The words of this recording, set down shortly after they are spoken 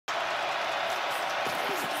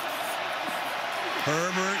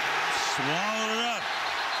Herbert swallowed it up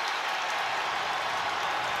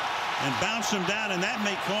and bounced him down, and that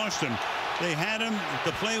may cost him. They had him.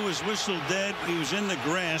 The play was whistled dead. He was in the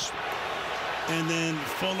grass, and then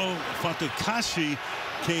Fatukasi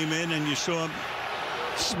came in, and you saw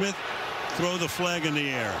Smith throw the flag in the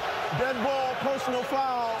air. Dead ball, personal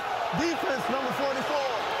foul. Defense number 44.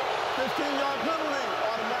 15-yard penalty.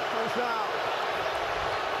 Automatic first down.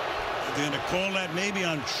 They're going to call that maybe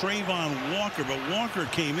on Travon Walker, but Walker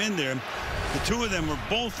came in there. The two of them were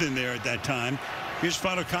both in there at that time. Here's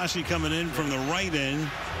Fatukasi coming in from the right end.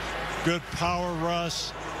 Good power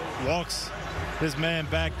rush. Walks his man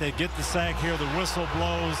back. They get the sack here. The whistle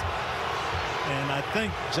blows. And I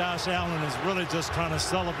think Josh Allen is really just trying to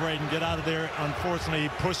celebrate and get out of there. Unfortunately, he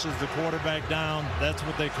pushes the quarterback down. That's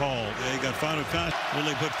what they called. They got Fatukasi. Will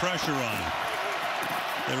they put pressure on him?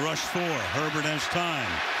 They rush 4. Herbert has time.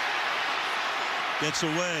 Gets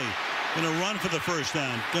away. Going to run for the first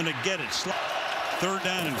down. Going to get it. 3rd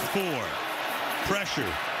down and 4.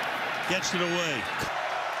 Pressure. Gets it away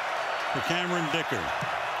for Cameron Dicker.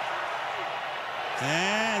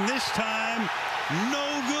 And this time, no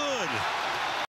good.